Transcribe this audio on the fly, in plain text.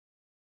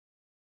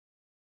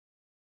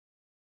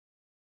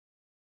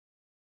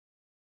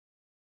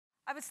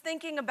I was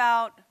thinking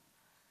about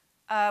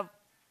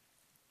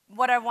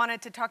what I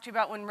wanted to talk to you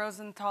about when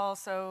Rosenthal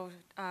so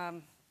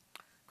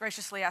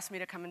graciously asked me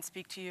to come and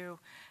speak to you.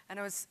 And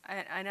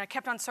I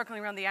kept on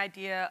circling around the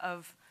idea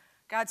of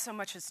God, so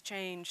much has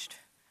changed.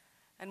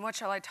 And what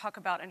shall I talk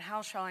about, and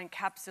how shall I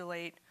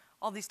encapsulate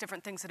all these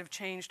different things that have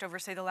changed over,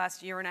 say, the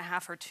last year and a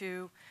half or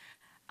two?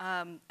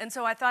 And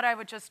so I thought I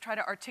would just try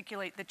to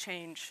articulate the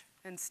change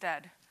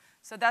instead.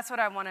 So that's what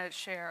I want to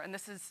share. And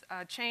this is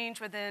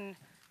change within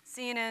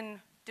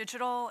CNN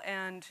digital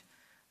and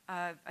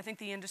I think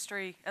the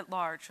industry at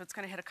large. So it's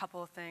going to hit a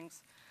couple of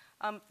things.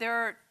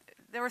 There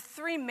were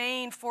three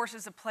main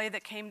forces of play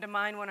that came to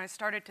mind when I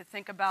started to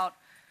think about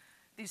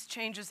these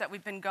changes that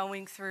we've been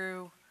going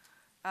through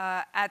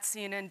at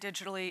CNN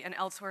digitally and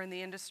elsewhere in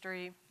the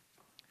industry.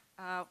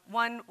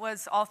 One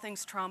was all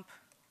things Trump.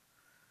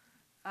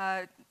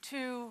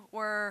 Two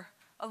were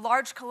a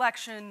large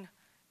collection,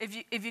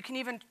 if you can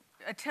even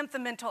attempt the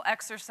mental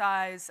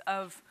exercise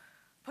of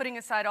putting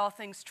aside all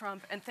things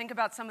Trump and think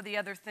about some of the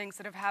other things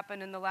that have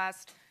happened in the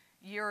last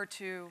year or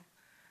two.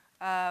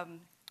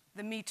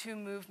 The Me Too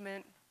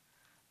movement,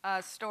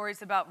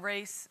 stories about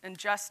race and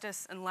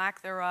justice and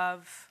lack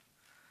thereof,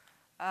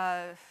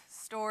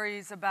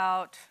 stories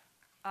about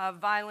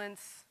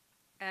violence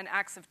and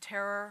acts of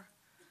terror,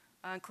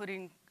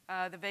 including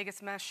the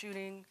Vegas mass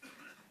shooting.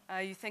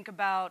 You think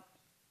about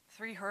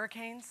 3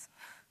 hurricanes.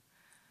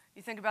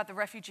 You think about the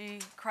refugee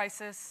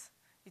crisis.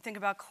 You think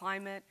about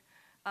climate.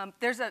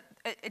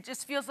 It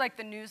just feels like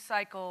the news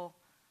cycle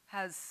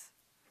has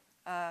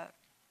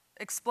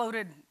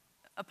exploded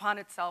upon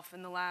itself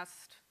in the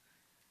last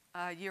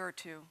year or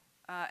two.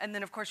 And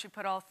then, of course, you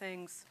put all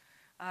things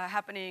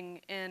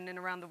happening in and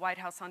around the White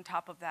House on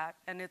top of that,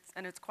 and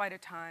it's quite a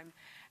time.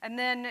 And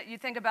then you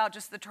think about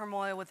just the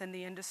turmoil within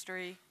the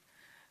industry,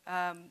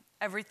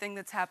 everything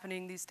that's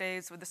happening these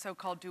days with the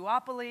so-called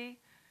duopoly.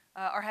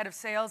 Our head of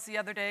sales the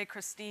other day,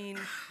 Christine,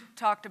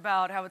 talked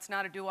about how it's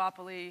not a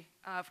duopoly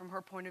from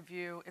her point of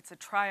view. It's a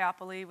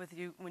triopoly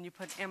when you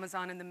put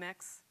Amazon in the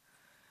mix.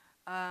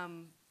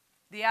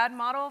 The ad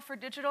model for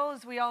digital,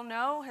 as we all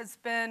know, it's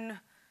been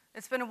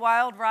a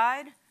wild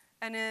ride,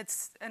 and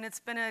it's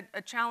been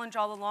a challenge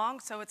all along.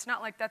 So it's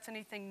not like that's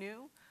anything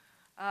new,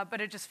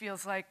 but it just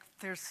feels like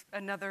there's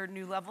another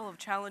new level of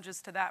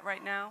challenges to that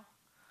right now.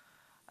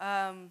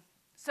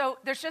 So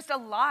there's just a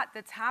lot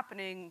that's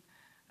happening.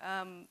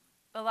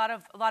 A lot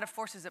of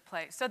forces at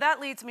play. So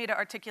that leads me to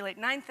articulate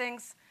 9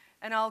 things,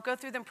 and I'll go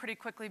through them pretty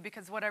quickly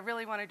because what I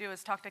really want to do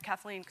is talk to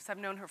Kathleen because I've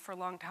known her for a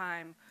long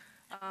time,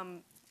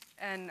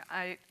 and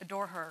I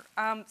adore her.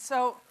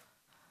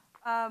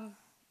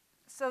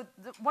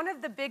 One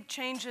of the big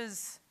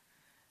changes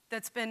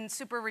that's been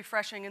super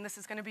refreshing, and this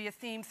is going to be a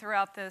theme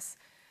throughout this,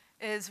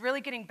 is really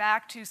getting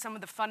back to some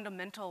of the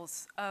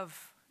fundamentals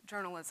of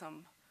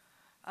journalism.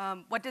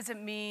 What does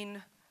it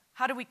mean?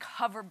 How do we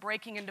cover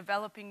breaking and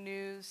developing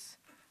news?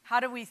 How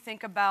do we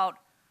think about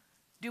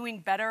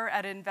doing better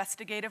at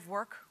investigative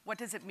work? What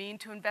does it mean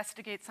to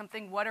investigate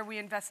something? What are we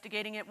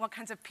investigating it? What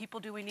kinds of people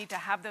do we need to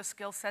have those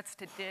skill sets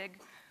to dig?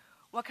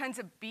 What kinds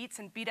of beats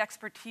and beat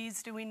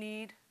expertise do we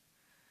need?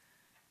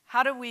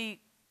 How do we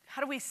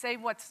say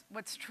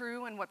what's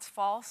true and what's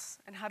false?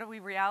 And how do we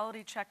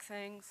reality check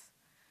things?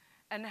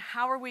 And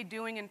how are we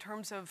doing in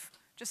terms of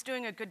just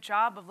doing a good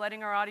job of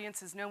letting our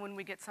audiences know when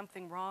we get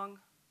something wrong?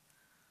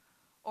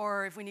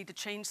 Or if we need to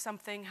change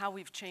something, how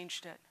we've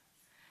changed it.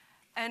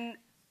 And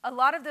a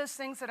lot of those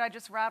things that I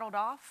just rattled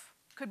off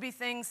could be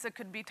things that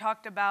could be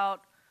talked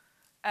about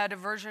at a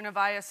version of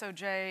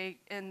ISOJ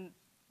in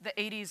the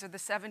 80s or the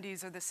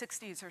 70s or the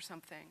 60s or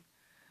something.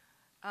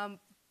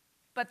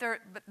 But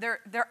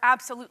they're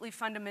absolutely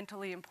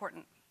fundamentally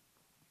important.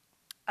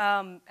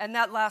 And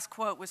that last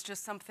quote was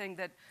just something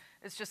that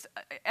is just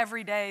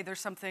every day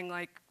there's something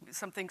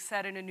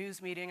said in a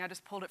news meeting. I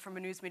just pulled it from a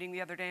news meeting the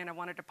other day and I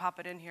wanted to pop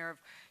it in here.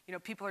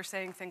 People are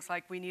saying things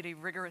like, we need a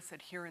rigorous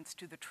adherence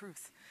to the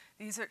truth.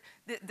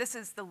 This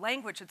is the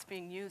language that's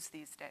being used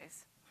these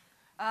days.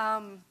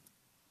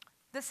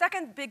 The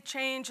second big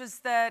change is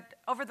that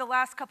over the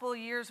last couple of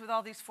years with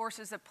all these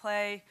forces at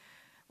play,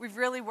 we've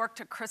really worked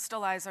to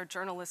crystallize our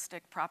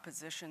journalistic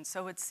proposition.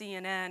 So at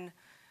CNN,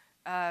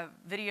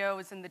 video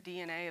is in the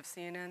DNA of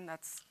CNN.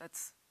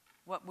 That's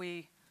what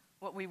we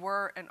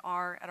were and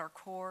are at our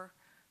core.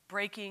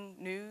 Breaking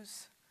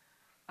news,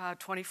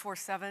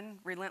 24/7,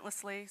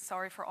 relentlessly.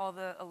 Sorry for all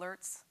the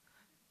alerts.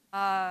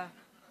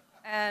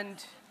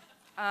 And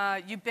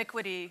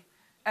ubiquity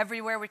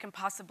everywhere we can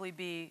possibly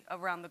be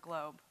around the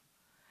globe.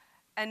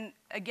 And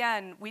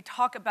again, we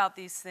talk about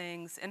these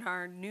things in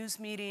our news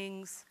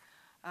meetings,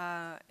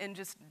 in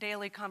just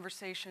daily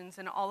conversations,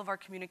 in all of our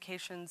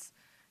communications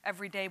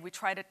every day. We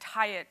try to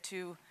tie it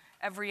to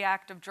every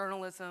act of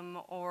journalism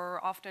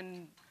or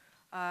often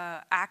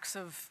acts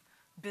of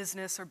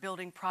business or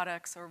building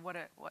products or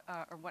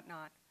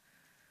whatnot.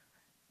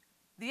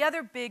 The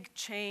other big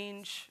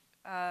change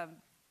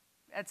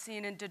at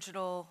CNN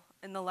Digital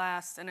in the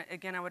last, and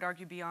again I would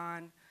argue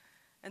beyond,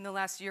 in the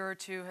last year or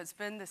two has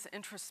been this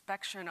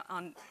introspection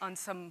on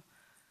some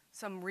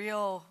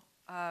real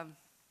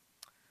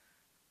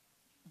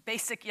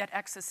basic yet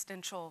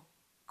existential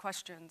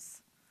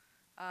questions.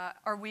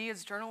 Are we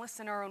as journalists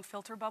in our own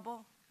filter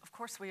bubble? Of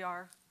course we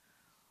are.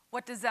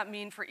 What does that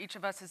mean for each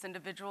of us as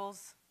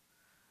individuals?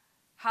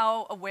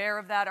 How aware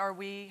of that are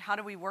we? How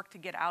do we work to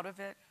get out of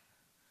it?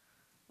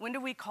 When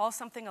do we call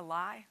something a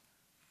lie?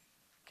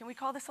 Can we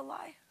call this a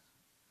lie?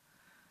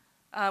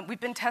 We've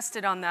been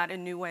tested on that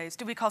in new ways.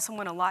 Do we call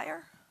someone a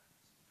liar?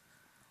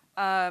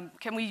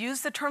 Can we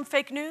use the term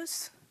fake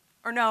news?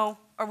 Or no?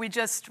 Are we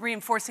just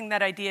reinforcing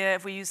that idea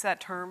if we use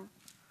that term?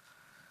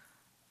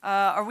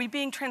 Are we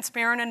being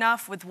transparent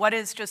enough with what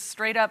is just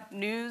straight up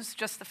news,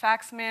 just the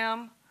facts,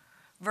 ma'am,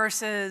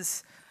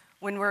 versus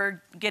when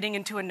we're getting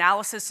into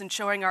analysis and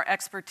showing our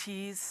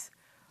expertise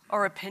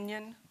or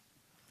opinion?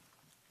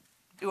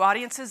 Do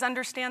audiences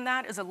understand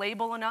that? Is a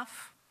label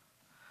enough?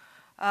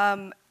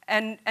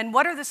 And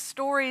what are the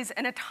stories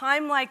in a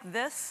time like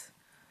this,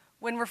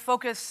 when we're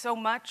focused so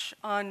much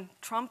on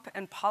Trump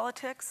and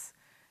politics,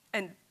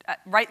 and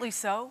rightly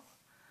so,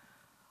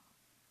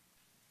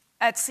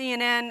 at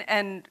CNN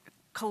and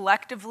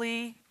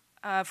collectively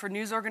for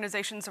news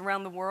organizations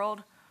around the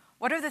world,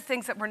 what are the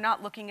things that we're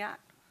not looking at?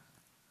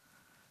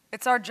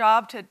 It's our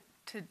job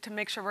to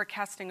make sure we're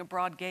casting a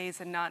broad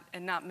gaze and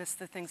not miss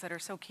the things that are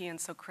so key and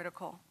so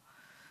critical.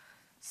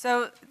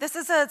 So this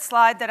is a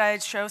slide that I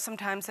show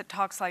sometimes that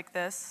talks like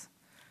this.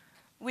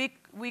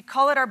 We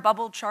call it our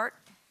bubble chart.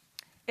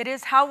 It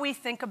is how we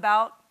think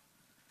about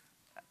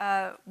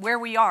where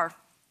we are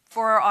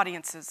for our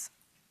audiences.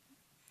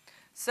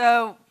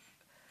 So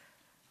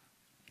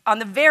on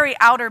the very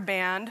outer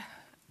band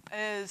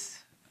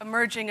is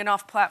emerging and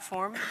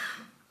off-platform,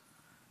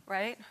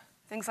 right?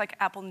 Things like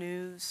Apple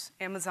News,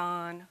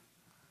 Amazon.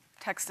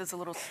 Text is a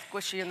little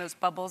squishy in those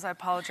bubbles. I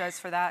apologize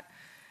for that.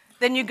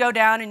 Then you go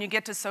down and you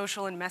get to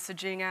social and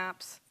messaging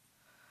apps,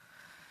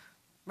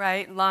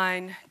 right?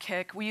 Line,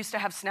 Kik. We used to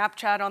have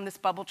Snapchat on this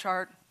bubble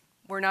chart.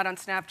 We're not on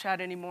Snapchat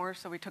anymore,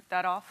 so we took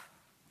that off.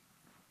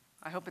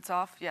 I hope it's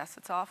off. Yes,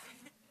 it's off.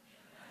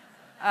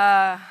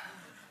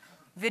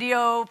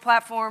 Video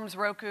platforms,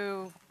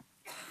 Roku,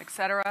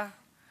 etc.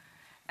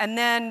 And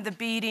then the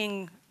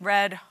beating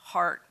red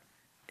heart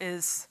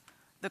is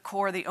the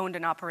core, the owned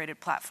and operated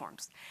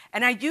platforms.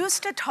 And I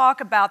used to talk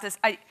about this.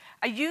 I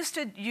used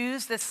to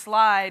use this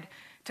slide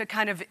to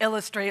kind of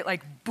illustrate,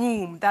 like,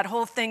 boom, that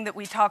whole thing that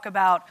we talk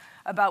about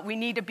we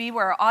need to be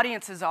where our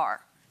audiences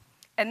are.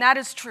 And that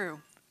is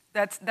true.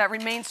 That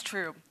remains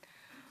true.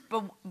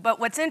 But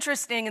what's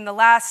interesting, in the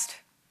last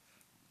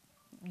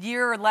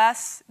year or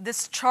less,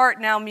 this chart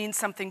now means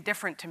something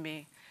different to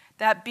me.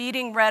 That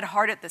beating red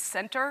heart at the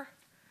center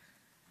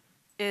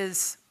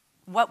is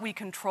what we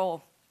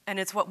control, and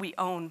it's what we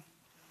own.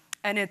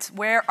 And it's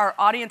where our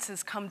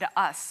audiences come to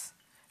us.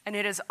 And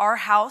it is our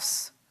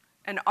house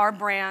and our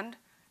brand,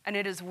 and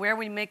it is where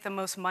we make the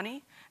most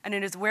money, and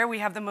it is where we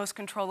have the most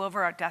control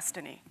over our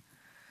destiny.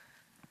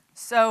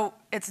 So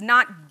it's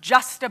not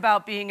just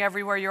about being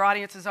everywhere your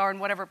audiences are and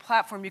whatever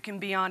platform you can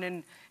be on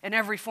in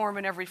every form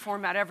and every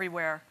format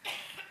everywhere.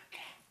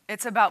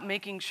 It's about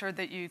making sure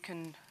that you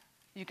can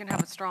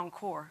have a strong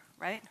core,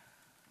 right?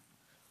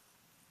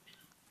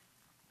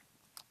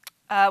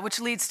 Which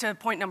leads to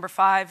point number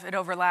 5, it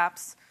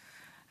overlaps.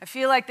 I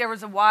feel like there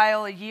was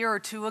a year or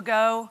two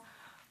ago,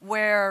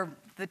 where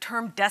the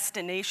term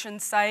destination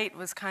site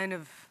was kind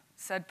of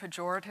said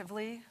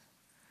pejoratively.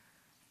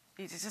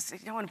 You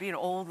don't want to be an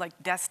old,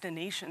 like,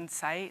 destination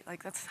site.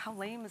 Like, how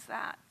lame is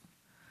that?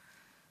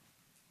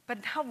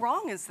 But how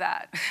wrong is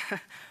that,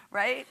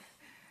 right?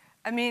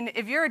 I mean,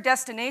 if you're a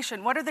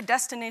destination, what are the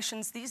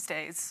destinations these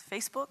days?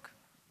 Facebook?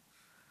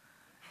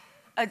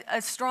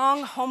 A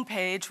strong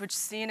homepage, which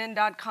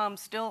CNN.com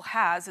still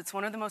has. It's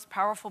one of the most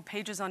powerful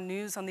pages on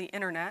news on the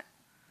internet,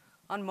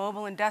 on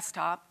mobile and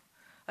desktop.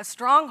 A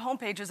strong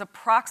homepage is a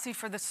proxy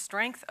for the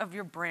strength of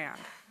your brand,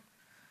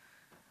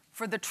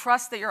 for the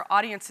trust that your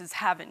audiences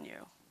have in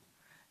you.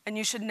 And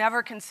you should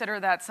never consider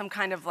that some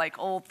kind of, like,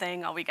 old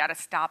thing, we got to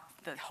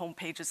stop the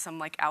homepage is some,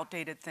 like,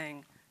 outdated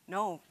thing.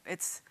 No,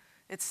 it's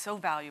so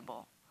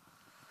valuable.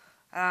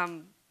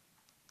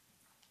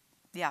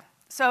 Yeah,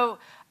 so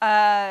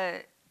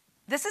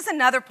this is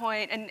another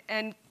point,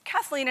 and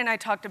Kathleen and I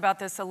talked about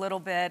this a little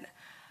bit.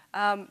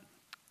 I'm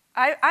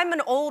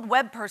an old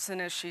web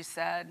person, as she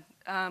said,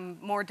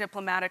 more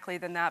diplomatically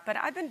than that, but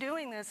I've been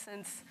doing this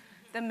since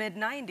the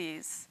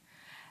mid-90s.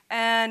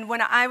 And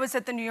when I was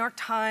at the New York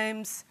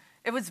Times,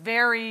 it was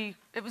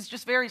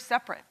just very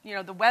separate. You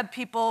know, the web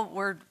people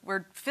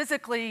were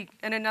physically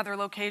in another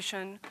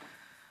location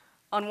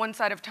on one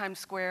side of Times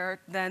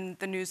Square than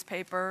the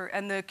newspaper,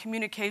 and the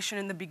communication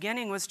in the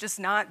beginning was just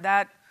not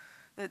that,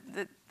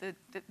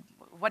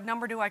 what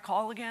number do I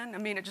call again? I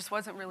mean, it just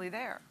wasn't really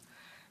there.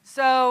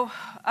 So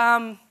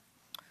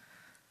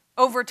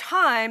over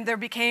time, there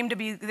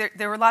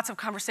were lots of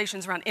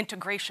conversations around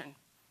integration,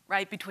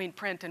 right, between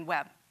print and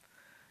web.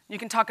 You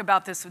can talk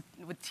about this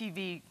with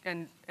TV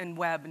and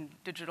web and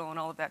digital and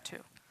all of that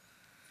too.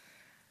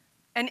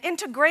 And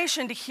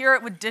integration, to hear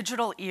it with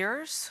digital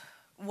ears,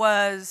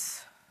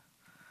 was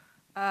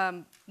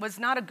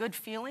not a good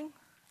feeling.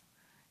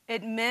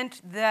 It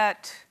meant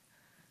that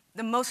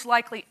the most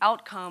likely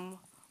outcome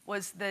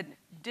was that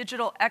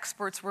digital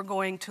experts were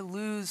going to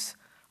lose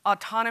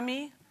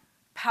autonomy,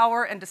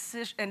 power, and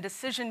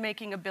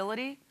decision-making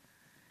ability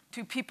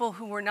to people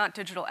who were not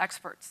digital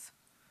experts.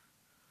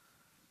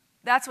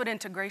 That's what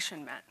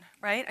integration meant,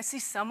 right? I see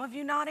some of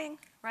you nodding,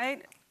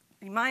 right?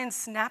 Your mind's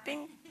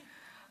snapping.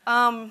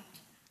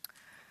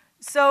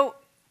 So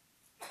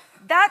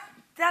that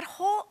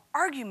whole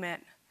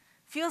argument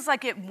feels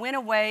like it went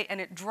away and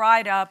it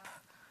dried up,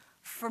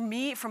 for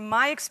me, from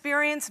my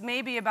experience,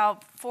 maybe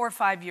about 4 or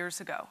 5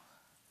 years ago.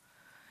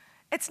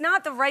 It's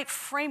not the right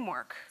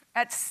framework.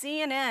 At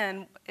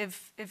CNN,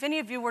 if any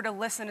of you were to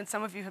listen, and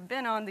some of you have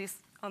been on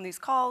these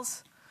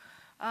calls,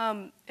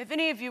 if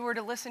any of you were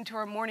to listen to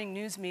our morning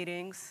news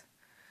meetings,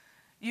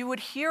 you would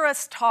hear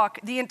us talk,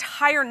 the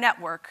entire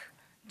network,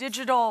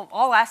 digital,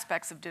 all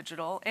aspects of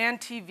digital, and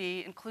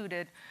TV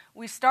included.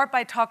 We start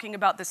by talking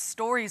about the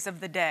stories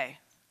of the day.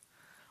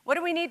 What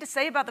do we need to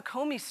say about the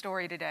Comey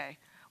story today?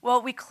 Well,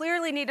 we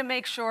clearly need to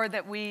make sure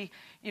that we,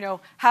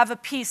 have a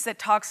piece that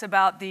talks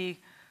about the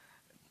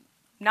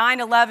 9,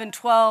 11,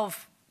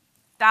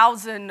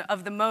 12,000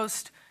 of the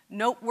most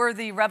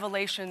noteworthy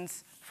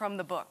revelations from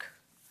the book.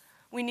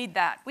 We need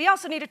that. We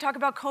also need to talk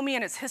about Comey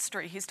and his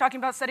history. He's talking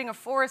about setting a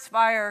forest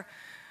fire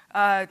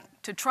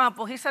to Trump.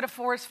 Well, he set a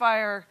forest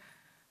fire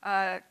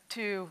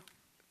to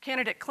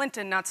candidate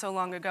Clinton not so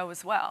long ago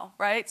as well,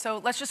 right?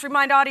 So let's just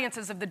remind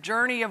audiences of the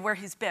journey of where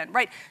he's been,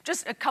 right?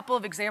 Just a couple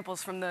of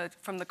examples from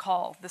the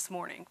call this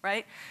morning,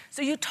 right?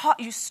 So you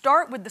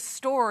start with the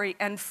story,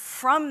 and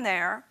from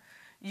there,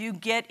 you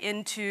get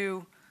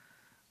into,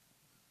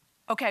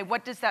 okay,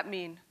 what does that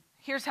mean?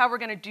 Here's how we're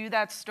going to do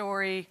that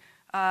story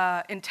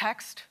in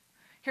text.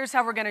 Here's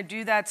how we're going to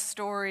do that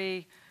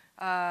story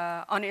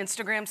on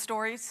Instagram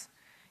stories.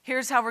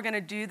 Here's how we're going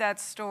to do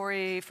that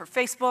story for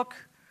Facebook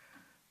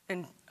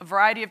in a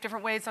variety of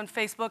different ways on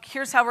Facebook.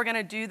 Here's how we're going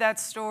to do that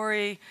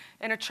story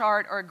in a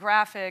chart or a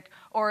graphic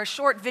or a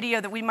short video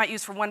that we might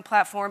use for one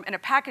platform and a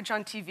package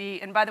on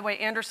TV. And by the way,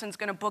 Anderson's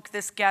going to book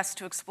this guest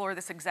to explore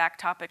this exact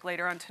topic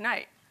later on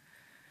tonight.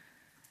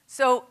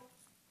 So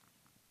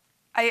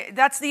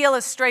that's the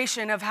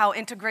illustration of how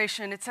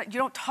integration, you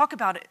don't talk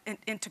about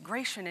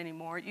integration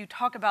anymore. You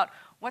talk about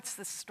what's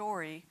the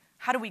story,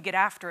 how do we get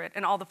after it,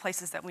 and all the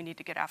places that we need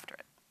to get after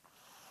it.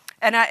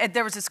 And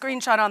there was a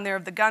screenshot on there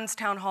of the Guns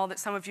Town Hall that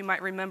some of you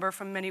might remember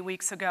from many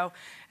weeks ago.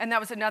 And that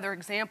was another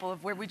example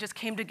of where we just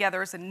came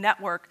together as a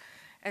network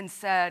and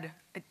said,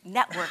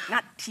 network,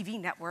 not TV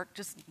network,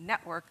 just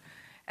network,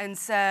 and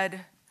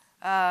said,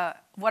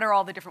 what are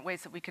all the different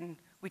ways that we can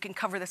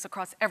cover this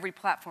across every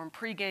platform,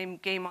 pre-game,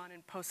 game on,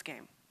 and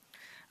post-game.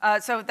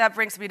 So that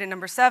brings me to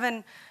number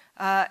 7.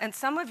 And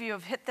some of you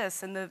have hit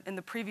this in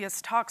the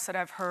previous talks that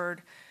I've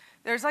heard.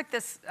 There's like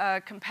this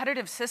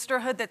competitive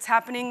sisterhood that's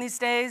happening these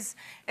days.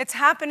 It's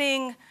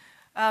happening,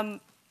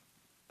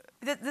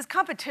 this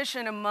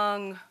competition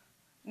among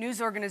news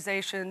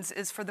organizations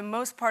is, for the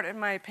most part, in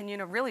my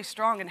opinion, a really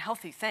strong and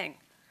healthy thing.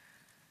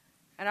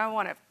 And I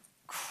want to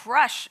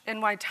crush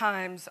NY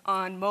Times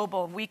on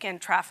mobile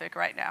weekend traffic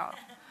right now.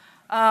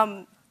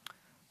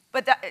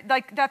 But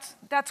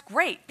that's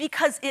great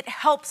because it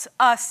helps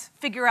us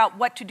figure out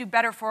what to do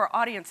better for our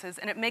audiences,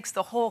 and it makes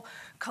the whole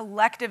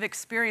collective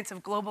experience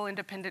of global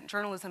independent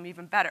journalism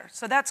even better.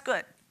 So that's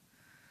good.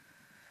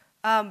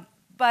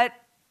 But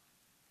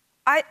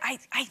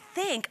I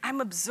think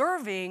I'm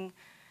observing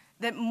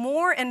that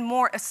more and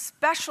more,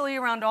 especially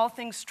around all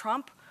things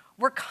Trump,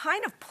 we're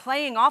kind of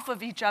playing off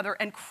of each other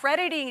and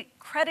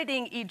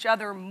crediting each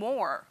other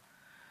more.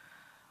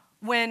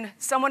 When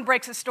someone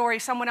breaks a story,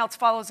 someone else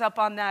follows up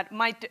on that,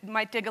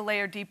 might dig a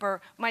layer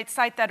deeper, might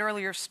cite that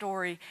earlier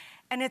story.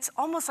 And it's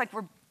almost like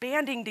we're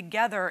banding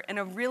together in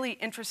a really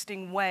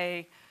interesting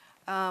way.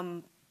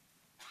 And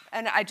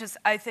I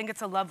think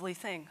it's a lovely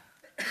thing.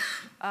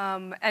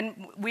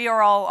 And we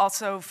are all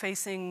also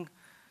facing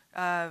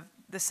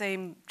the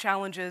same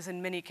challenges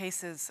in many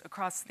cases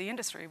across the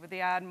industry with the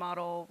ad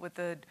model, with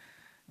the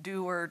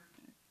do or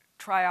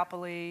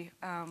triopoly.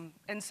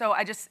 And so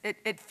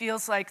it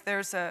feels like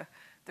there's a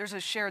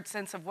shared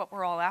sense of what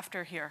we're all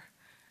after here,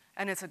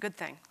 and it's a good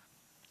thing.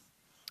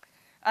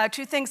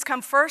 2 things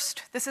come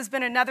first. This has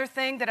been another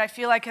thing that I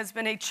feel like has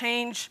been a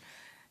change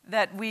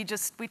that we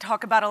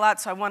talk about a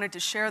lot, so I wanted to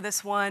share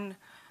this one.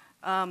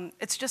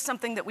 It's just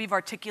something that we've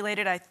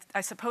articulated.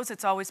 I suppose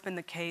it's always been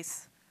the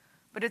case,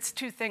 but it's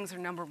 2 things are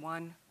number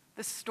 1.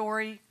 The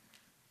story,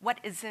 what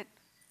is it?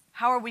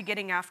 How are we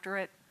getting after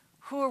it?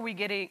 Who are we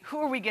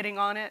getting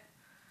on it?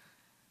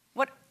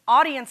 What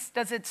audience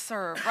does it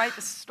serve, right?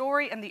 The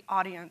story and the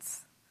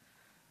audience.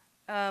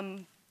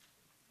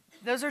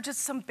 Those are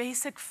just some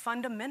basic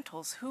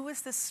fundamentals. Who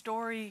is this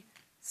story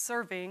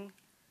serving,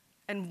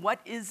 and what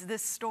is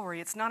this story?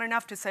 It's not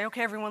enough to say,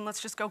 okay, everyone, let's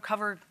just go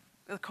cover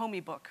the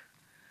Comey book.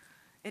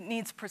 It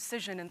needs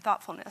precision and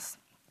thoughtfulness,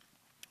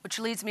 which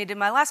leads me to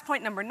my last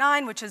point, number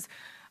 9, which is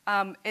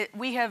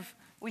we have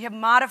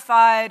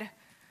modified,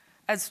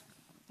 as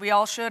we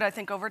all should, I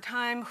think, over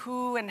time,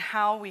 who and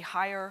how we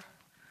hire.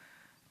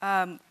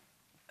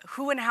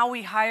 Who and how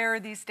we hire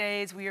these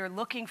days. We are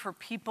looking for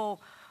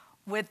people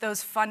with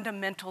those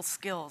fundamental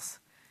skills.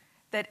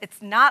 That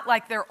it's not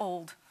like they're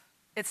old,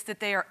 it's that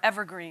they are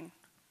evergreen.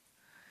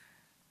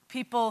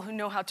 People who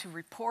know how to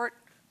report,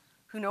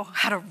 who know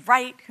how to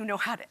write, who know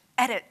how to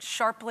edit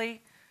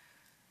sharply,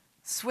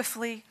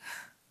 swiftly.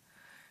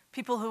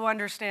 People who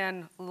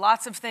understand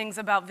lots of things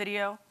about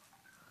video.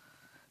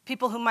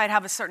 People who might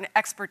have a certain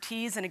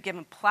expertise in a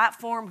given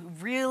platform, who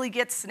really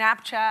get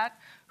Snapchat,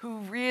 who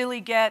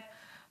really get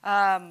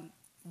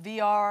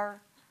VR,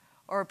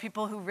 or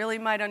people who really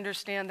might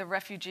understand the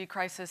refugee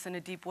crisis in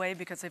a deep way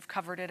because they've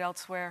covered it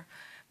elsewhere.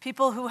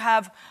 People who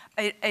have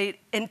an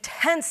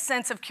intense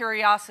sense of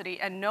curiosity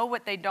and know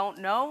what they don't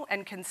know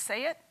and can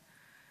say it,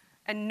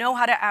 and know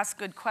how to ask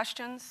good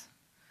questions.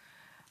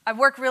 I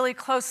work really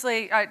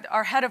closely,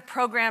 our head of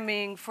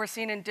programming for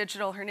CNN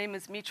Digital, her name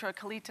is Mitra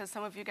Kalita,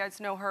 some of you guys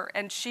know her,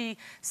 and she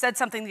said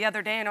something the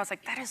other day, and I was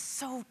like, that is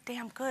so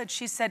damn good.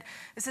 She said,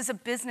 this is a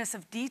business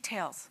of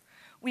details.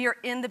 We are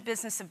in the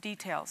business of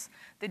details.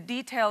 The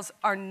details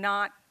are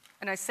not,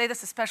 and I say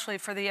this especially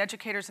for the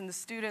educators and the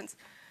students,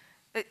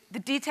 the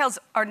details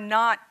are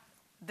not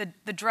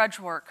the drudge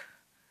work.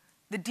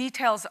 The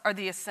details are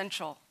the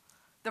essential.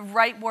 The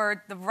right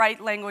word, the right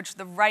language,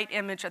 the right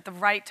image at the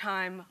right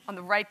time, on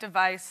the right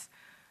device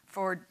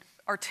for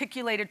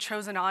articulated,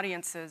 chosen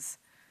audiences.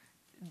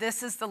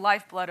 This is the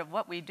lifeblood of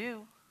what we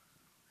do.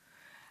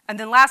 And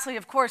then lastly,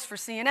 of course, for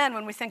CNN,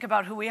 when we think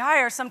about who we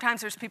hire,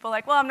 sometimes there's people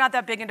like, well, I'm not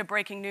that big into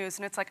breaking news.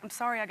 And it's like, I'm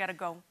sorry, I gotta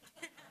go.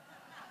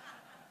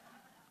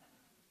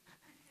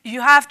 You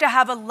have to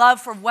have a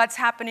love for what's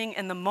happening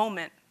in the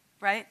moment,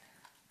 right?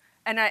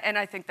 And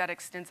I think that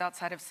extends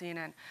outside of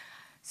CNN.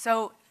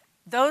 So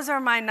those are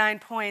my 9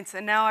 points,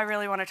 and now I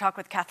really want to talk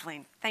with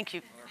Kathleen. Thank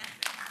you.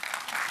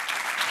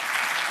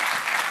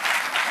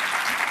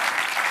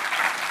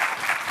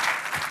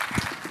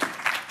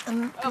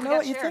 And you know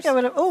what you think I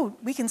would have, oh,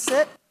 we can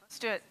sit? Let's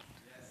do it.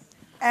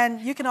 And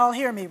you can all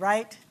hear me,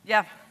 right?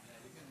 Yeah.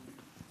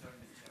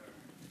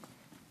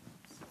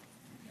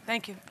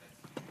 Thank you.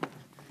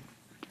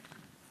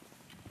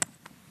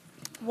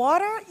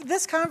 Water,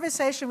 this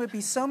conversation would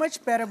be so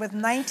much better with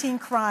 19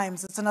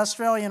 Crimes. It's an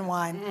Australian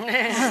wine.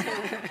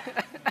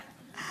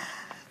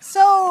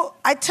 So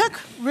I took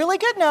really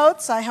good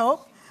notes, I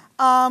hope.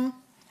 And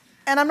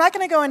I'm not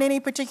going to go in any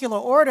particular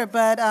order,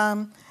 but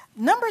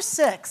number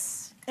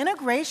 6,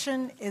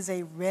 integration is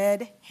a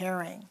red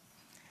herring.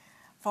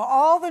 For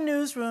all the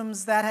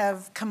newsrooms that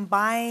have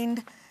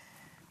combined,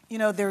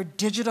 their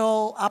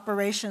digital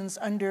operations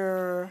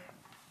under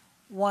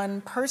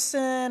one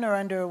person or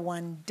under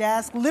one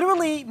desk,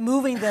 literally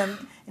moving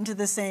them into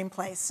the same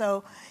place.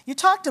 So you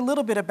talked a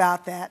little bit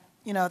about that,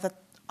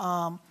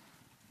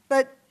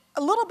 but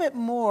a little bit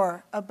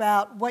more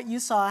about what you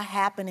saw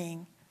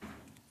happening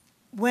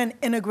when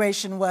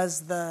integration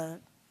was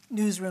the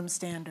newsroom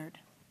standard.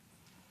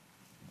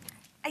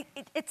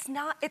 It's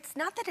not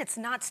that it's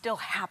not still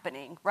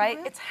happening, right?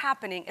 Mm-hmm. It's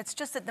happening. It's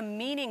just that the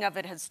meaning of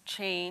it has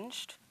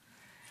changed,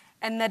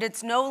 and that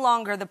it's no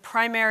longer the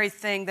primary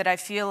thing that I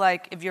feel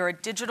like if you're a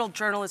digital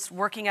journalist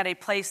working at a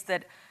place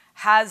that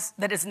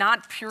is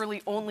not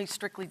purely only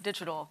strictly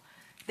digital,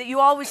 that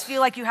you always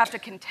feel like you have to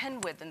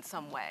contend with in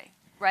some way,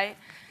 right?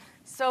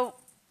 So,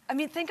 I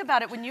mean, think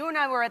about it. When you and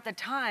I were at the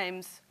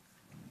Times,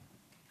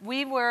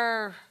 we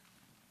were,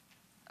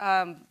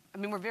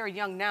 we're very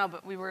young now,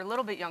 but we were a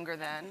little bit younger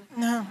then.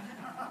 No.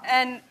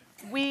 And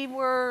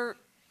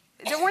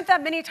there weren't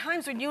that many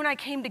times when you and I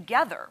came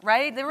together,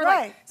 right? There were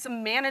like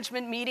some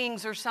management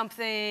meetings or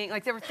something,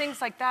 like there were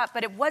things like that,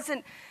 but it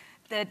wasn't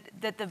that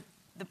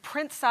the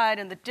print side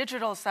and the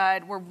digital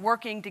side were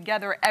working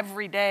together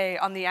every day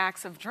on the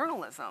acts of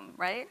journalism,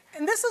 right?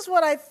 And this is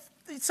what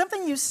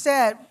something you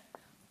said,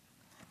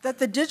 that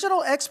the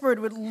digital expert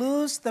would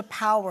lose the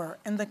power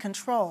and the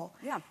control.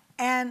 Yeah.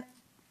 And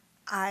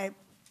I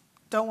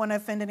don't want to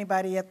offend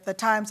anybody at the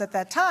Times at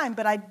that time,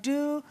 but I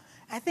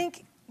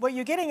think what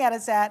you're getting at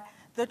is that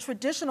the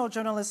traditional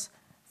journalists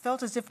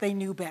felt as if they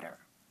knew better.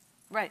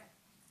 Right.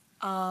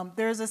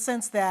 There's a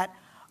sense that,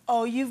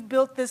 oh, you've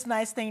built this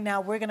nice thing,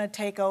 now we're going to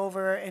take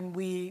over, and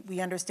we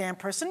understand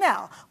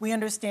personnel, we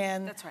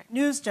understand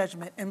news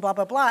judgment, and blah,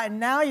 blah, blah. And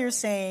now you're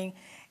saying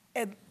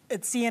at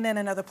CNN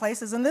and other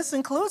places, and this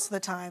includes the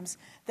Times,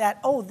 that,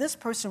 oh, this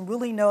person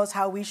really knows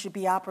how we should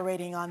be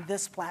operating on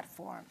this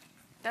platform.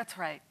 That's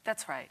right.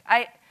 That's right.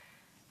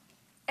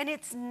 And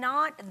it's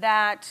not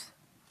that.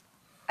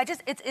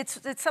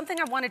 It's something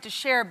I wanted to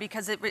share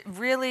because it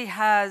really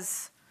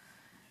has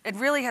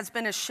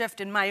been a shift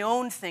in my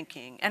own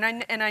thinking, and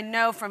I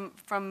know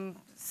from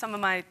some of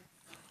my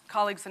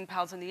colleagues and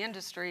pals in the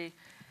industry,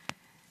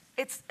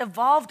 it's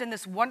evolved in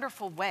this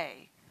wonderful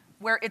way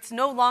where it's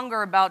no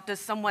longer about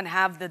does someone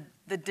have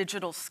the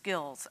digital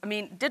skills. I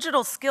mean,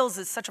 digital skills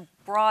is such a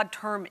broad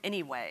term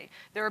anyway.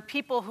 There are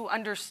people who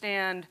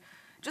understand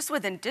just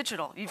within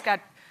digital. You've got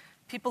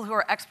people who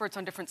are experts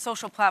on different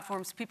social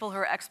platforms, people who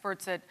are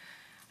experts at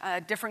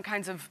different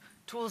kinds of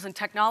tools and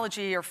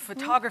technology or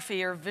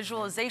photography or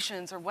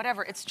visualizations or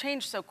whatever. It's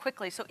changed so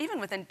quickly. So even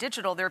within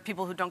digital, there are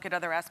people who don't get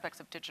other aspects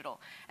of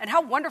digital. And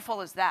how wonderful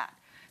is that?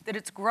 that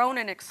it's grown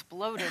and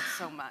exploded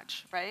so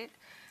much, right?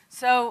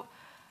 So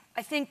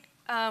I think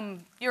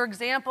your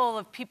example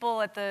of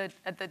people at the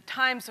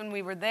times when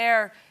we were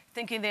there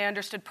thinking they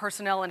understood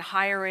personnel and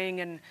hiring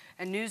and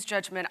news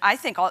judgment, I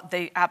think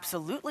they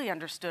absolutely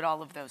understood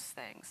all of those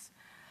things.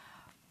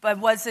 But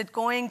was it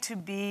going to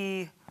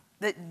be,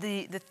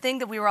 the thing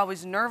that we were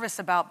always nervous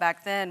about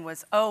back then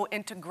was, oh,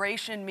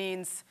 integration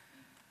means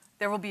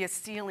there will be a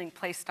ceiling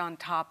placed on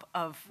top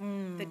of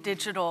the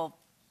digital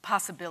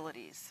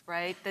possibilities,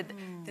 right? That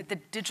the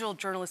digital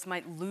journalists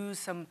might lose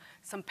some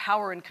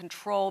power and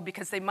control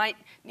because they might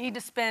need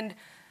to spend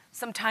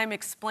some time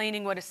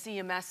explaining what a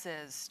CMS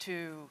is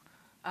to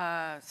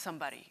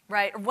somebody,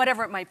 right? Or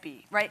whatever it might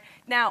be, right?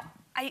 Now,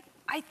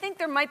 I think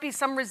there might be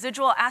some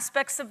residual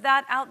aspects of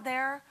that out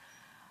there,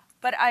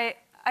 but I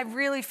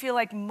really feel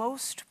like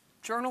most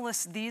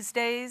journalists these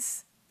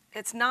days,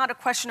 it's not a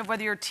question of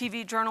whether you're a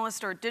TV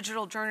journalist or a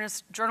digital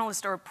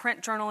journalist or a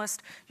print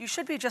journalist. You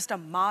should be just a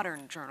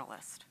modern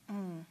journalist,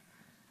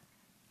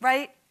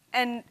 right?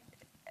 And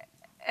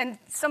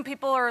some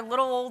people are a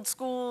little old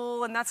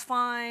school, and that's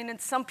fine.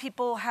 And some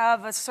people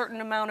have a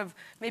certain amount of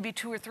maybe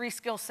 2 or 3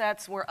 skill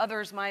sets, where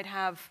others might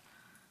have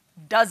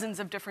dozens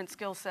of different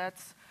skill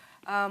sets.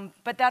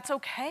 But that's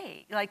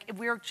okay. Like,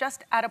 we're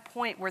just at a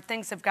point where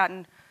things have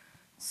gotten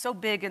so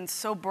big and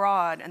so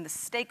broad, and the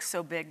stakes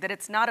so big, that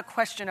it's not a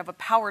question of a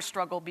power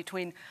struggle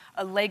between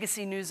a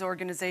legacy news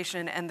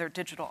organization and their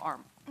digital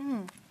arm.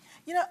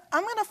 You know,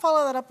 I'm going to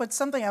follow that up with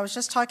something. I was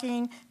just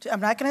talking to, I'm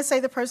not going to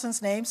say the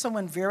person's name,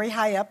 someone very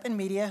high up in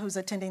media who's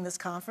attending this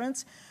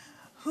conference,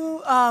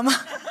 who,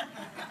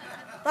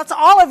 that's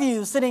all of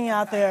you sitting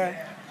out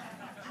there,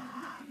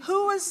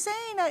 who was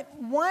saying that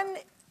one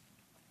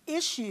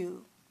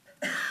issue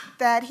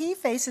that he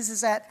faces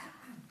is that,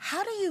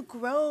 how do you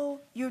grow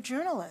your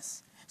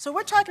journalists? So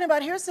we're talking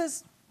about, here's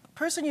this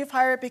person you've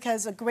hired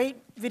because a great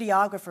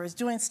videographer is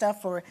doing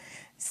stuff for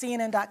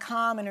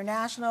CNN.com,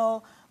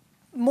 International.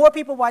 More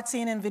people watch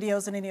CNN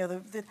videos than any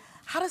other.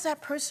 How does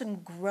that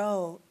person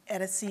grow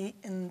at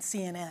in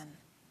CNN?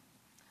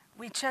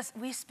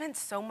 We spent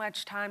so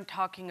much time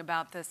talking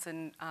about this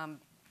in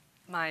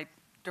my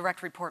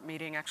direct report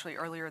meeting, actually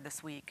earlier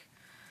this week.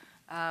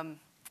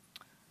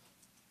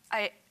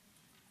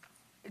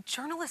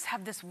 Journalists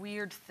have this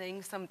weird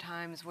thing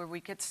sometimes where we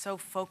get so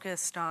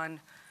focused on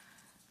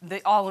the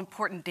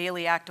all-important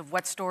daily act of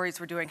what stories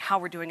we're doing, how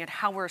we're doing it,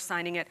 how we're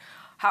assigning it,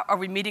 how are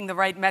we meeting the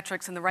right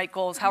metrics and the right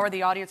goals, how are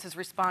the audiences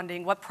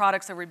responding, what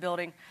products are we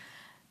building,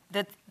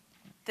 that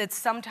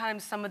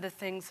sometimes some of the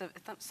things,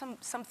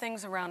 some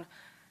things around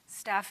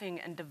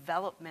staffing and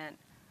development,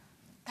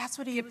 that's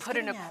what he get was put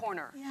in a at.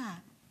 corner. Yeah.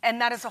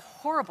 And that is a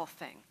horrible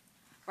thing,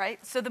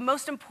 right? So the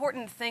most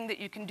important thing that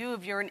you can do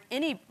if you're in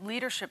any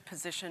leadership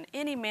position,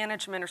 any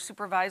management or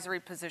supervisory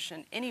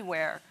position,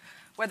 anywhere,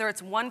 whether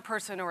it's one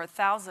person or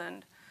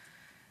 1,000,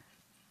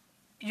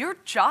 your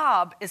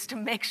job is to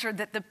make sure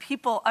that the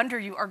people under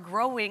you are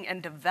growing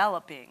and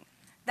developing.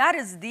 That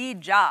is the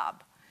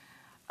job.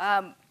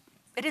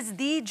 It is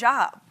the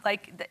job.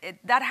 Like,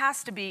 that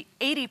has to be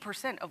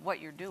 80% of what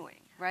you're doing,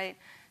 right?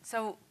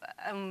 So,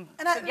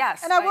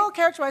 yes. And I will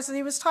characterize that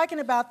he was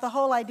talking about the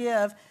whole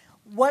idea of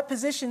what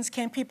positions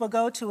can people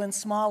go to in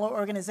smaller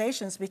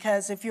organizations,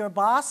 because if your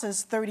boss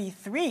is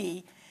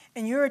 33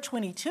 and you're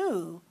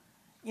 22,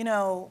 you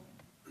know,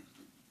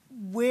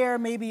 where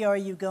maybe are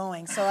you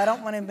going? So I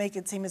don't want to make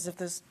it seem as if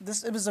it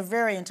was a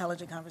very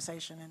intelligent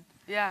conversation. And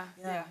yeah.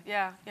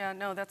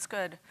 No, that's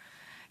good.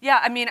 Yeah,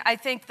 I mean, I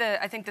think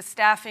the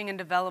staffing and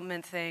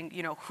development thing,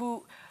 you know,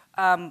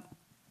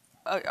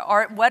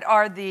 what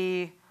are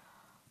the,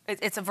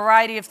 it's a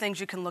variety of things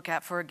you can look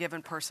at for a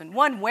given person.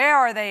 One, where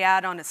are they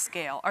at on a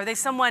scale? Are they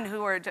someone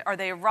who are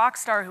they a rock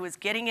star who is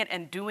getting it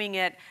and doing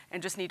it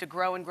and just need to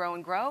grow and grow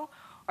and grow?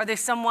 Are they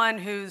someone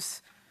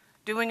who's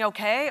doing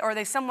okay, or are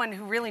they someone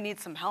who really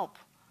needs some help,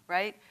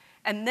 right?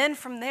 And then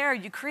from there,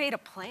 you create a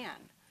plan.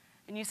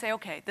 And you say,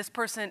 okay, this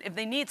person, if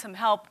they need some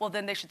help, well,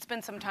 then they should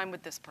spend some time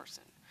with this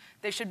person.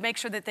 They should make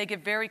sure that they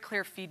get very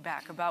clear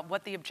feedback about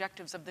what the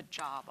objectives of the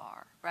job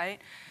are, right?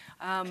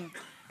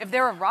 If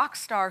they're a rock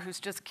star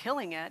who's just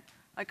killing it,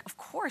 like, of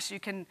course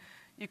you can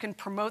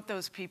promote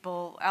those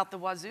people out the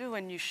wazoo,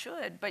 and you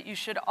should, but you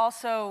should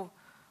also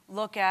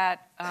look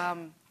at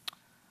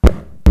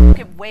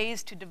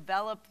ways to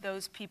develop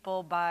those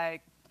people by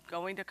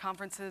going to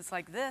conferences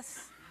like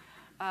this,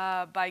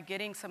 by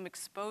getting some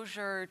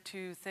exposure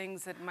to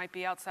things that might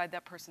be outside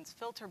that person's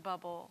filter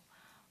bubble,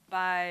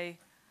 by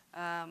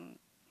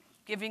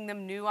giving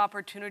them new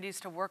opportunities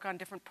to work on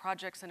different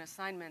projects and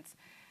assignments.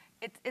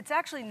 It's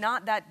actually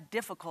not that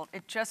difficult.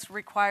 It just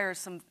requires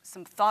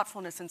some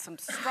thoughtfulness and some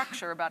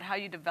structure about how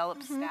you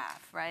develop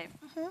staff, right?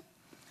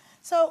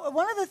 So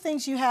one of the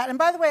things you had, and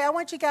by the way, I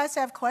want you guys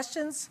to have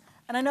questions.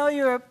 And I know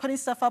you're putting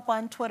stuff up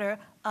on Twitter.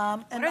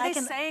 What are they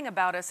saying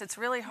about us? It's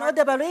really hard.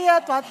 No debería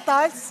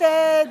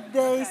tratarse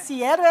de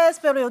si eres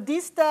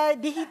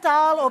periodista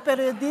digital o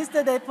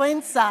periodista de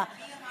prensa.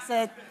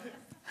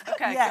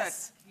 Okay,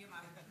 yes. Good.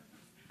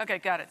 Okay,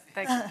 got it.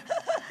 Thank you.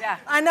 Yeah.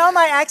 I know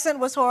my accent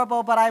was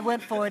horrible, but I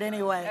went for it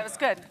anyway. That was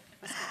good.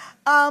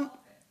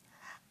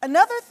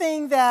 Another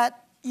thing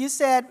that you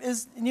said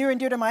is near and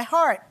dear to my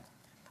heart.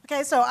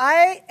 Okay, so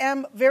I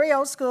am very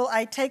old school.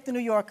 I take the New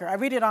Yorker. I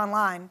read it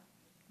online,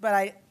 but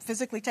I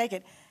physically take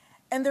it.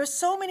 And there's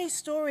so many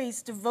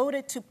stories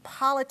devoted to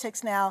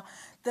politics now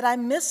that I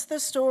miss the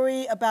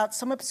story about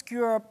some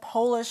obscure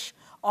Polish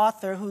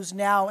author who's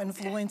now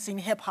influencing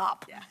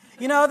hip-hop. Yeah.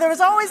 You know, there was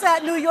always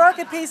that New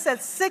Yorker piece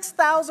that's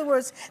 6,000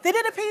 words. They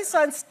did a piece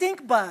on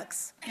stink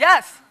bugs.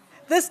 Yes.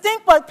 The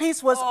stink bug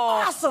piece was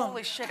awesome.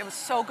 Holy shit, it was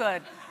so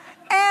good.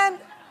 And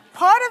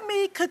part of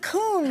me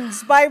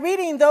cocoons by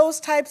reading those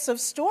types of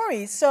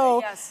stories. So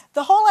Yes.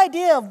 the whole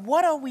idea of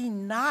what are we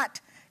not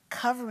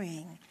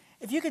covering,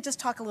 if you could just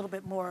talk a little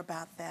bit more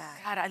about that.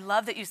 God, I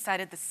love that you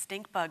cited the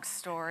stink bug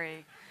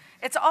story.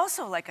 It's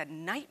also like a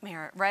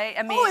nightmare, right?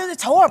 I mean, Oh,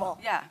 it's horrible.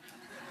 yeah.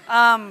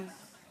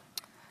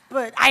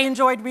 But I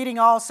enjoyed reading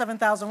all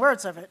 7,000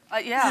 words of it.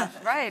 Yeah,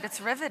 right.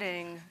 It's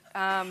riveting.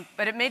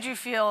 But it made you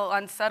feel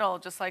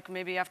unsettled, just like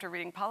maybe after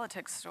reading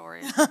politics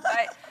stories.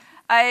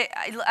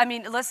 I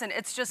mean, listen,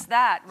 it's just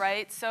that,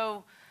 right?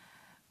 So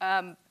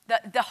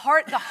the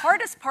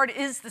hardest part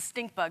is the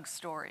stink bug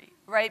story,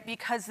 right?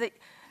 Because the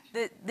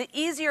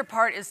easier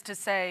part is to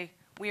say,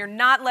 we are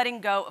not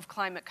letting go of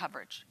climate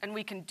coverage. And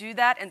we can do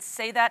that and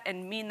say that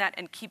and mean that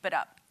and keep it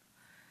up.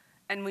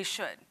 And we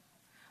should.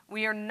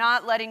 We are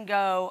not letting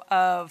go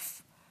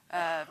of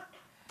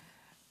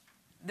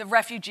the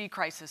refugee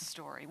crisis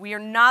story. We are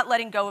not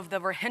letting go of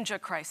the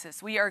Rohingya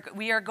crisis. We are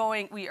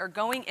going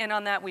in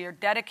on that. We are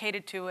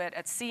dedicated to it.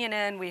 At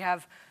CNN, we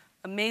have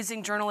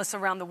amazing journalists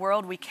around the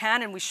world. We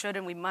can and we should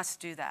and we must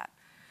do that.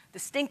 The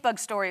stink bug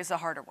story is the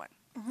harder one.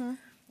 Mm-hmm.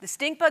 The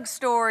stink bug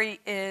story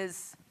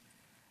is,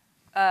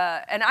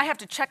 and I have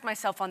to check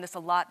myself on this a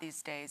lot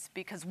these days,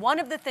 because one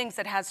of the things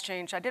that has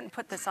changed, I didn't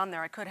put this on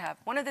there, I could have.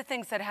 One of the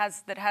things that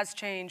has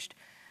changed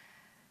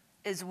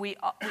is we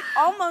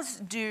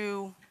almost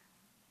do,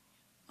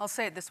 I'll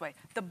say it this way,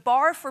 the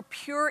bar for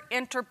pure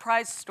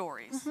enterprise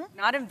stories, mm-hmm.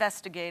 not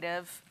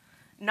investigative,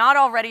 not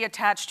already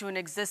attached to an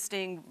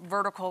existing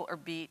vertical or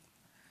beat.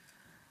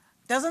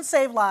 Doesn't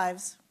save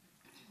lives.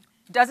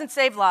 Doesn't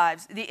save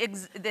lives,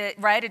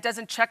 right? It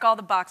doesn't check all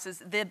the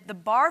boxes. The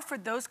bar for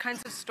those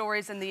kinds of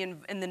stories in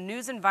the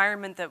news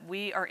environment that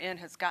we are in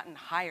has gotten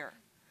higher.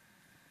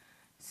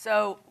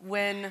 So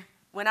when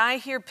I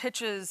hear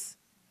pitches,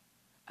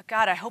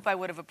 God, I hope I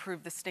would have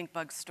approved the stink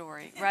bug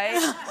story,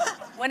 right?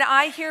 When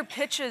I hear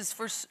pitches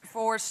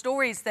for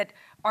stories that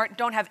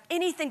don't have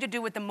anything to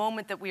do with the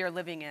moment that we are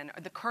living in, or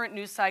the current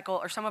news cycle,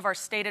 or some of our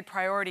stated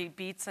priority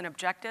beats and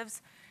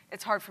objectives,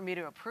 it's hard for me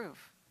to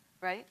approve.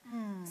 Right?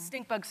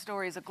 Stink bug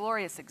story is a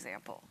glorious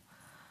example.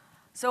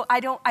 So I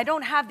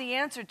don't have the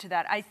answer to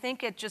that. I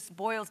think it just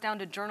boils down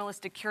to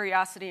journalistic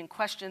curiosity and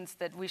questions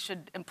that we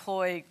should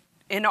employ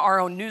in our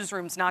own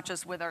newsrooms, not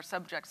just with our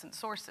subjects and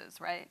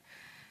sources, right?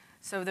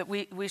 So that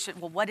we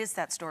should, well, what is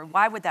that story?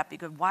 Why would that be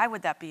good? Why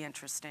would that be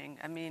interesting?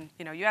 I mean,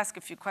 you know, you ask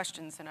a few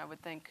questions and I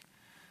would think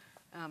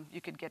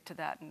you could get to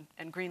that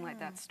and greenlight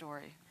that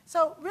story.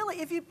 So really,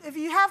 if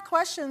you have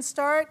questions,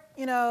 start,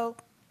 you know,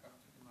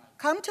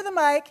 come to the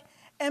mic.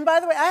 And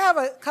by the way, I have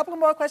a couple of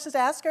more questions to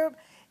ask her.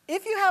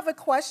 If you have a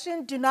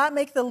question, do not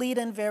make the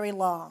lead-in very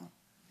long.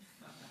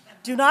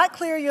 Do not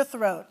clear your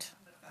throat.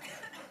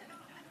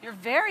 You're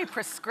very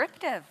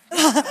prescriptive.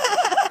 Yeah.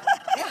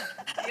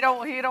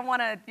 You don't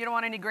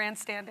want any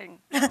grandstanding.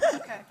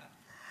 Okay.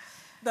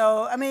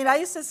 Though, I mean, I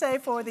used to say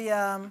for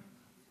the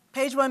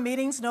page one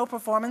meetings, no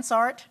performance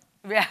art.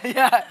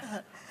 Yeah.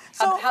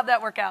 So, how'd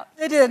that work out?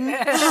 It didn't.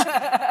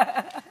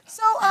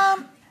 So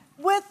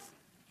with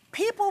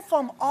people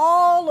from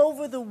all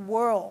over the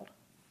world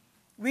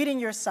reading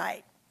your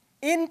site,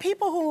 in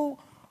people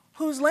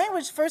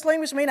whose first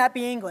language may not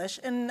be English,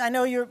 and I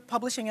know you're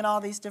publishing in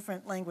all these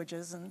different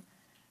languages and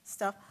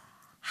stuff,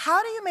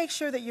 how do you make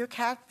sure that you're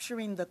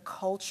capturing the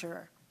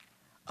culture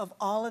of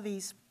all of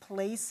these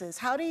places?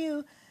 How do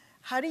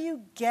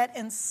you get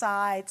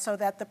inside so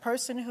that the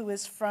person who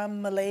is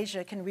from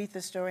Malaysia can read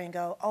the story and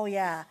go, oh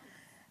yeah,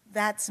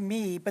 that's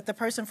me, but the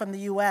person from the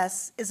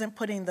US isn't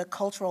putting the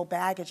cultural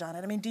baggage on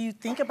it? I mean, do you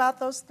think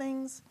about those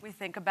things? We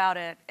think about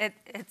it.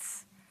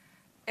 It's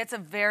a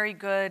very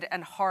good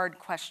and hard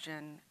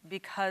question,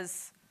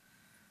 because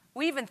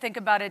we even think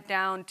about it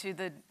down to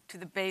the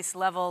base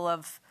level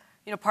of,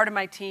 you know, part of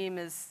my team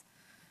runs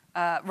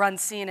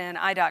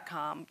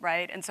CNNI.com,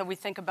 right? And so we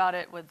think about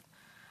it with,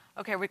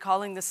 okay, are we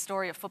calling this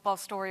story a football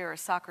story or a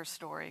soccer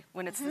story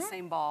when it's the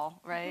same ball,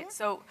 right?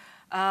 So,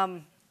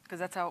 because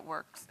that's how it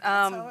works.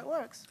 That's how it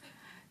works.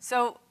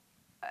 So,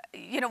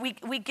 you know,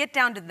 we get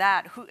down to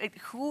that.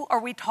 Who are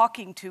we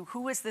talking to?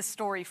 Who is this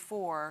story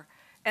for?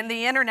 And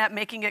the internet,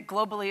 making it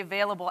globally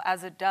available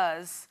as it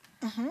does,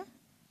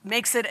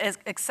 makes it as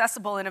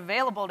accessible and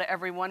available to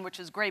everyone, which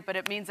is great. But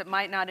it means it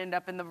might not end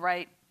up in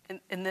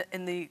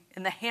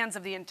the hands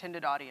of the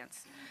intended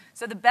audience.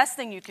 So the best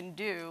thing you can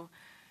do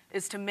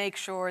is to make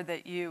sure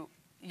that you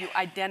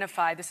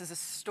identify, this is a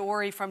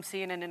story from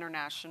CNN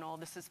International.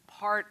 This is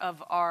part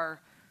of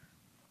our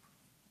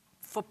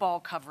football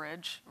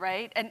coverage,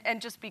 right?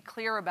 And just be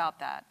clear about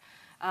that.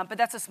 But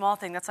that's a small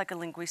thing. That's like a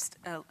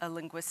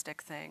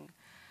linguistic thing.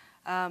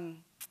 I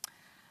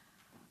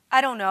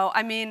don't know.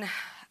 I mean,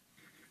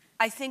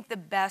 I think the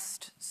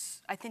best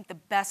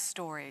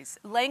stories,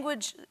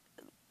 language,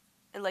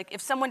 like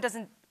if someone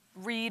doesn't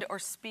read or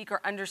speak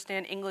or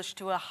understand English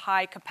to a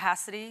high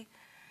capacity,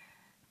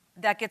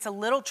 that gets a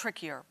little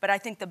trickier. But I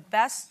think the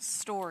best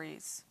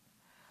stories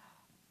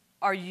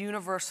are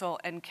universal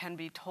and can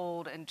be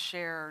told and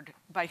shared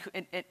by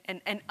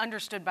and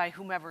understood by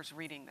whomever's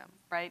reading them,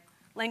 right?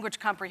 Language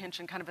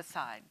comprehension kind of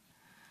aside.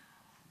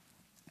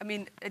 I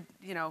mean,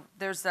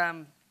 there's,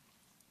 I'm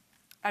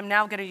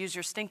now going to use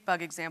your stink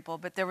bug example,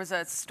 but there was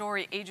a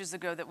story ages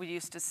ago that we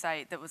used to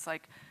cite that was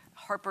like,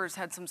 Harper's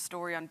had some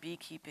story on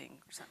beekeeping.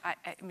 I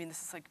mean,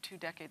 this is like 2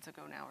 decades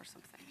ago now or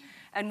something.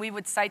 And we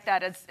would cite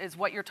that as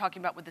what you're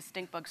talking about with the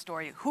stink bug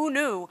story. Who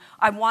knew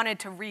I wanted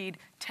to read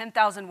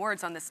 10,000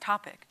 words on this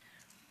topic?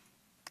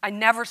 I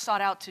never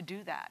sought out to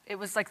do that. It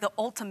was like the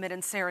ultimate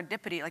in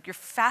serendipity. Like, you're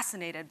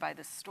fascinated by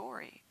this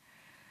story.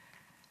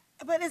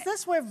 But is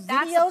this where videos...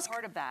 That's a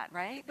part of that,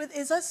 right? But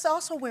is this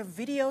also where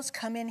videos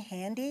come in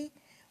handy?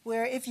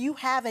 Where if you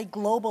have a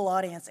global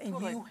audience, and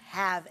Totally. you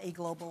have a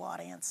global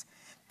audience,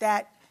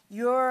 that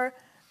your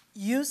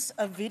use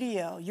of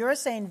video, you're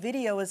saying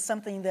video is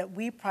something that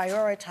we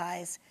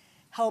prioritize,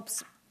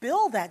 helps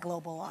build that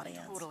global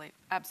audience. Totally,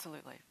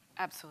 absolutely,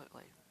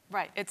 absolutely.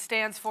 Right, it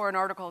stands for an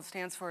article, it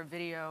stands for a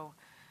video.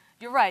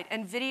 You're right,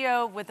 and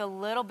video with a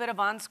little bit of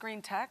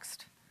on-screen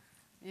text,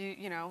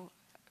 you know,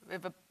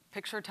 if a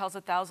picture tells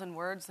 1,000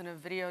 words and a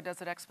video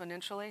does it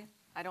exponentially,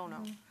 I don't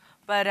know.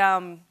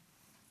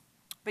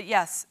 But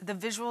yes, the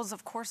visuals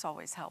of course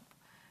always help.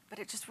 But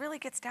it just really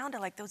gets down to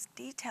like those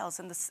details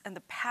and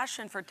the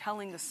passion for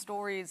telling the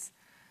stories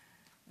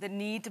that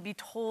need to be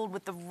told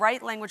with the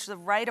right language, the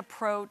right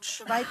approach.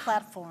 The right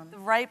platform. The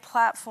right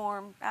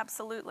platform,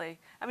 absolutely.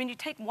 I mean, you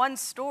take one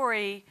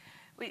story,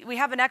 we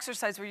have an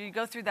exercise where you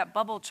go through that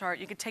bubble chart,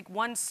 you could take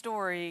one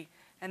story,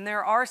 and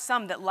there are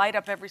some that light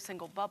up every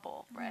single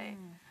bubble, right?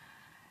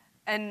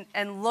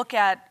 And look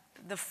at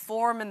the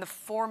form and the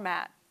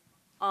format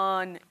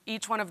on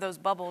each one of those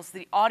bubbles,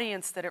 the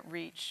audience that it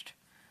reached,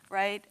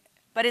 right?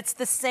 But it's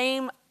the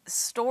same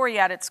story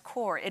at its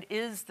core. It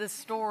is the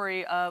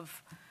story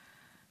of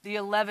the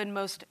 11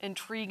 most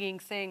intriguing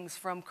things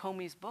from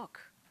Comey's book,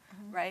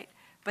 right?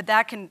 But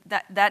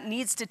that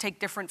needs to take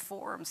different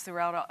forms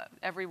throughout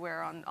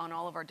everywhere on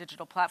all of our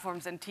digital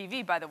platforms. And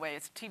TV, by the way,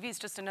 TV is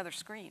just another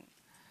screen.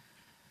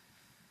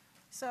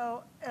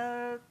 So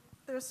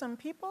there's some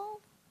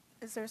people.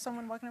 Is there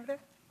someone walking over there?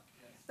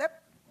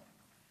 Yep.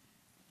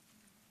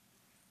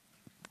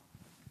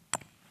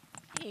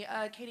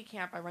 Hey, Katie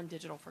Camp. I run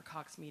digital for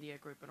Cox Media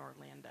Group in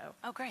Orlando.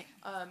 Oh, great.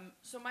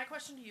 So my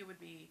question to you would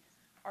be,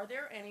 are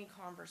there any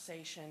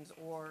conversations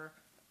or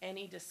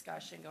any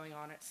discussion going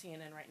on at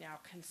CNN right now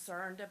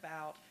concerned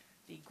about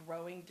the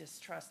growing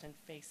distrust in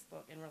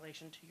Facebook in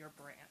relation to your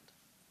brand?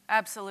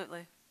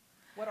 Absolutely.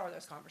 What are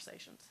those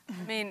conversations?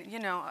 I mean, you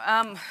know.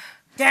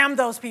 Damn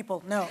those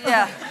people. No.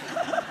 Yeah.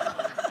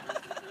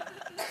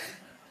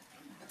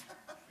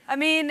 I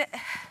mean,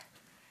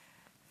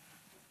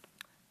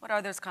 what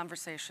are those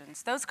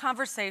conversations? Those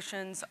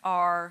conversations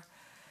are,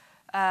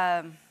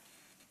 on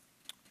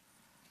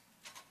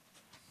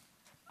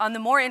the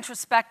more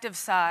introspective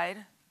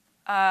side,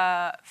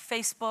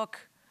 Facebook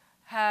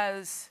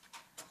has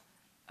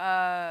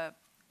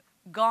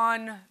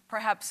gone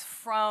perhaps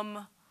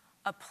from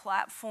a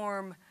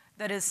platform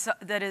that is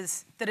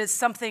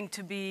something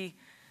to be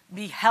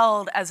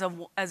held as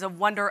a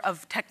wonder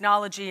of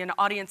technology and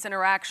audience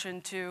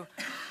interaction to,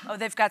 oh,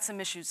 they've got some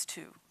issues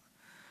too.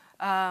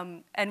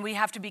 And we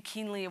have to be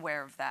keenly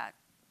aware of that.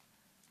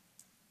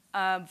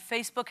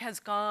 Facebook has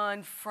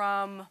gone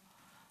from,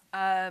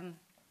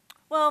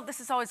 well, this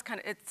is always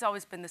it's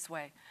always been this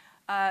way.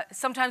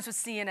 Sometimes with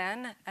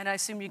CNN, and I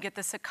assume you get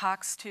this at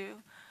Cox too,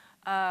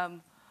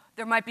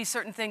 there might be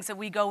certain things that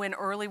we go in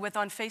early with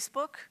on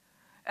Facebook,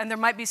 and there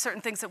might be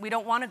certain things that we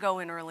don't want to go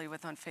in early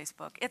with on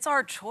Facebook. It's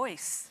our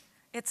choice.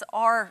 It's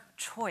our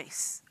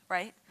choice,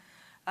 right?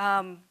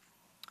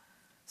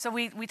 So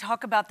we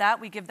talk about that.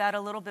 We give that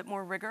a little bit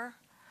more rigor.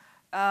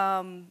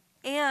 And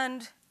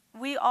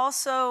we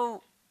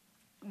also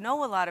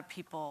know a lot of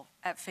people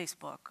at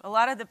Facebook. A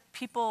lot of the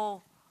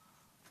people,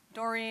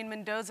 Doreen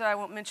Mendoza, I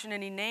won't mention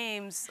any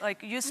names,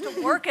 like used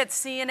to work at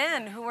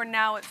CNN who are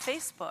now at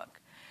Facebook.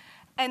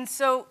 And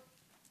so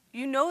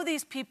you know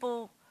these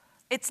people,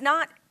 it's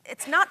not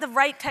the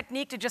right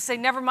technique to just say,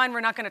 never mind,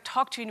 we're not going to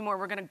talk to you anymore,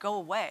 we're going to go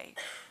away.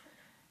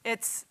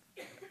 It's,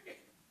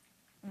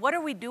 what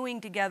are we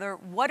doing together?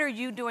 What are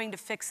you doing to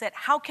fix it?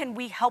 How can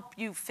we help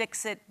you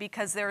fix it?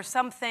 Because there are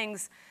some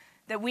things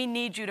that we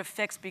need you to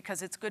fix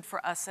because it's good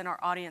for us and our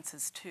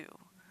audiences too,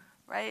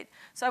 right?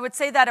 So I would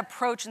say that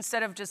approach,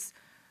 instead of just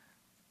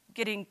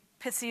getting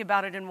pissy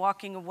about it and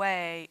walking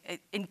away,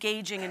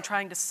 engaging and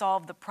trying to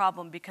solve the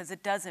problem because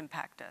it does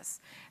impact us.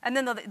 And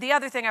then the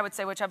other thing I would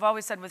say, which I've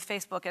always said with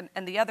Facebook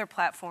and the other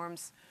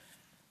platforms,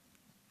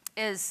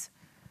 is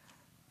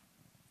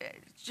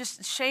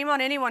just shame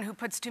on anyone who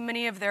puts too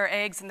many of their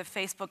eggs in the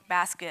Facebook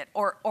basket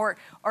or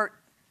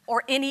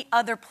any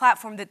other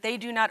platform that they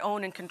do not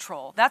own and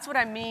control. That's what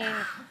I mean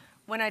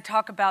when I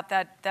talk about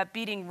that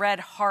beating red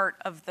heart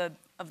of the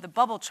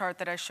bubble chart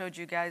that I showed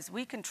you guys.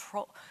 We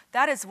control,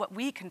 that is what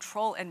we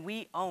control and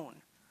we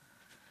own.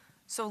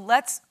 So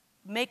let's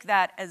make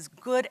that as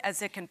good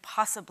as it can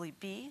possibly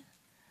be,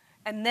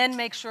 and then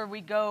make sure we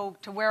go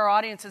to where our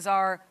audiences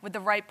are with the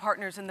right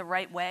partners in the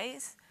right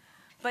ways,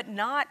 but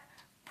not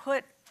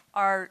put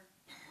our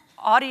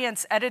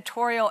audience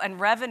editorial and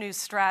revenue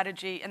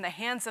strategy in the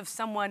hands of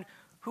someone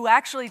who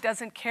actually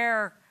doesn't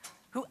care,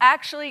 who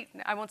actually,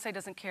 I won't say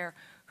doesn't care,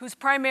 whose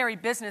primary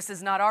business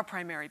is not our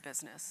primary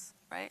business,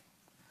 right?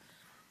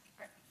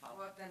 Okay,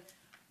 follow up then.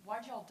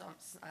 Why'd y'all dump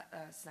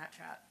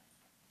Snapchat?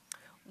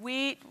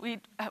 We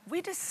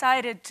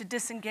decided to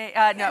disengage,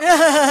 no.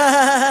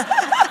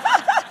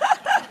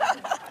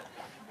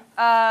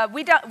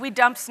 We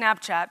dumped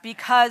Snapchat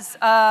because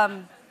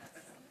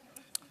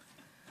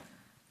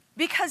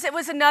it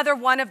was another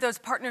one of those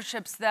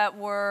partnerships that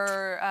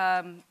were,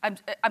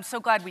 I'm so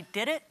glad we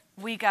did it.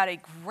 We got a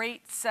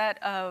great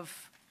set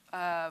of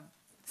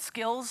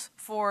skills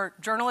for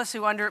journalists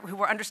who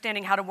were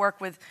understanding how to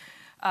work with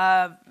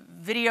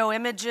video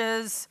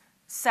images,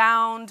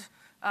 sound,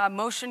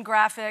 motion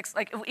graphics.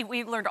 Like,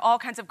 we learned all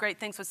kinds of great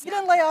things with Snapchat. You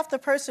didn't lay off the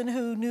person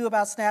who knew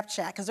about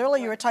Snapchat, because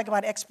earlier you were talking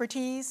about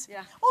expertise.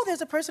 Yeah. Oh,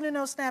 there's a person who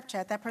knows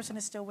Snapchat. That person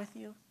is still with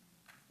you?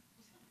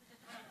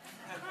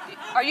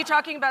 Are you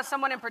talking about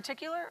someone in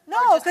particular?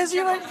 No, because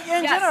you were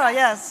in general,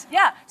 yes.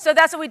 Yeah, so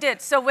that's what we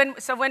did. So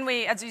when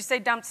we, as you say,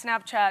 dumped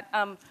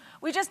Snapchat,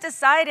 we just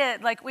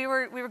decided, like, we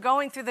were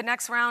going through the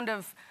next round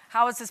of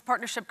how is this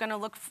partnership going to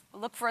look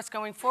for us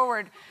going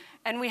forward,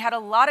 and we had a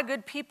lot of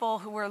good people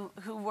who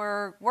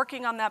were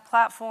working on that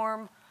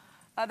platform.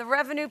 The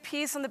revenue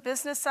piece on the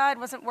business side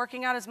wasn't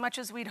working out as much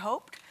as we'd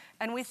hoped,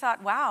 and we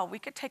thought, wow, we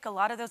could take a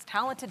lot of those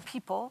talented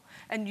people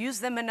and use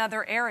them in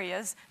other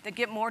areas that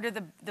get more to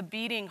the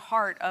beating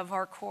heart of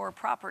our core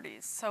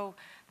properties. So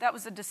that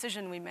was a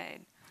decision we made.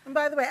 And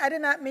by the way, I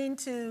did not mean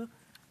to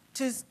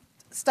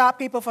stop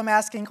people from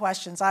asking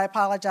questions. I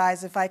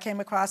apologize if I came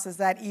across as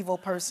that evil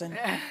person.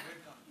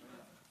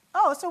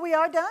 Oh, so we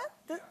are done?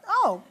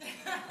 Oh.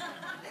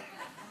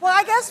 Well,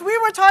 I guess we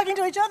were talking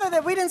to each other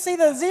that we didn't see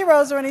the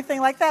zeros or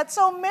anything like that.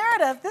 So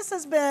Meredith, this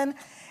has been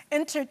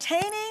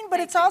entertaining,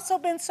 but it's also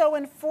been so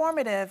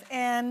informative.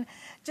 And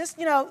just,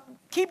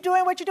 keep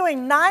doing what you're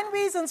doing. 9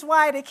 reasons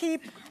why to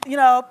keep,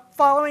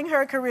 following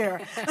her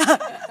career.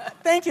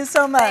 Thank you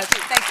so much.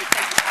 Thank you.